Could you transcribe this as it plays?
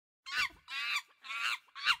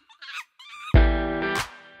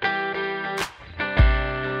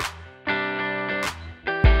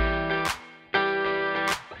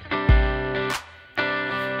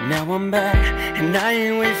Now I'm back, and I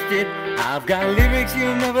ain't wasted. I've got lyrics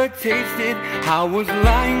you've never tasted. I was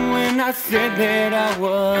lying when I said that I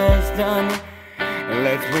was done.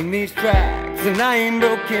 Let's bring these tracks, and I ain't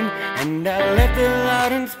broken, and I left it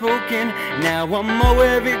loud and spoken. Now I'm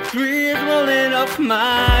aware victory is rolling off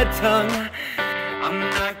my tongue. I'm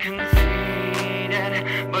not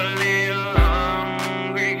conceited, but a little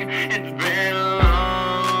hungry. It's been a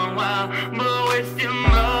long while, but we're still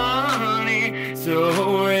money.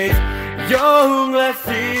 So raise your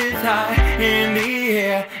glasses high in the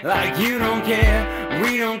air, like you don't care,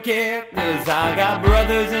 we don't care. Cause I got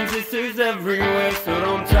brothers and sisters everywhere, so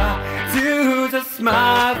don't try to just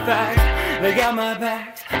my facts. They got my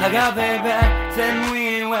backs, I got their backs, and we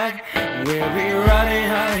ain't whack. We'll be riding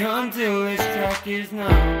high until this track is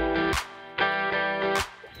known.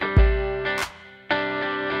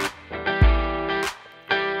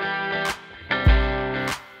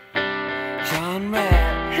 John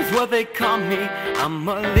Red is what they call me. I'm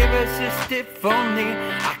a lyricist if only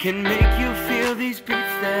I can make you feel these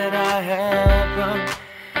beats that I have run.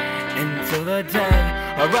 Until the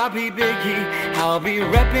dead, or I'll be Biggie, I'll be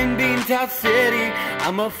reppin' Beantown City.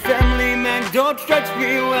 I'm a family man, don't stretch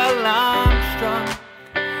me while I'm strong.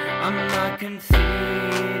 I'm not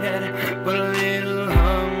conceited, but a little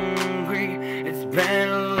hungry. It's been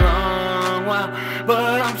a long while,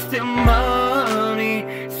 but I'm still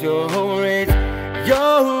money. So raise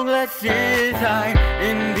your glasses high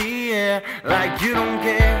in the air, like you don't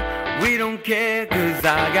care, we don't care. Cause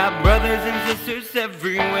I got brothers and sisters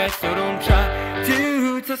everywhere, so don't try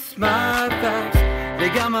to test my facts. They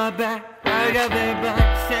got my back, I got their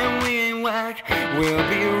backs, and we ain't whack. We'll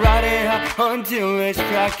be riding high until this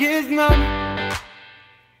track is numb.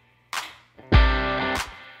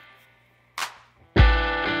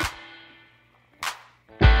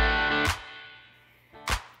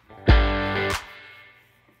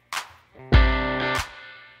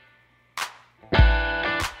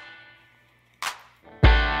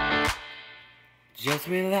 Just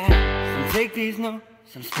relax and take these notes.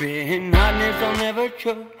 I'm spitting hotness, I'll never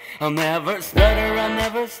choke. I'll never stutter, I'll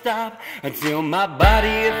never stop until my body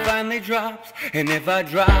it finally drops. And if I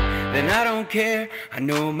drop, then I don't care. I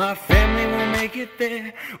know my family will make it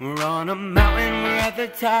there. We're on a mountain, we're at the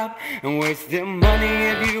top, and we're still money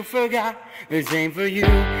if you forgot. This ain't for you,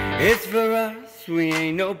 it's for us. We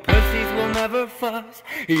ain't no pussies, we'll never fuss.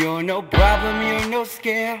 You're no problem, you're no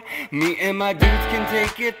scare. Me and my dudes can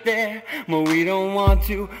take it there, but we don't want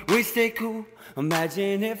to, we stay cool.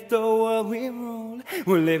 Imagine if the world we ruled,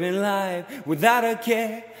 we're living life without a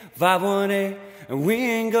care. 518, and we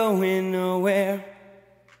ain't going nowhere.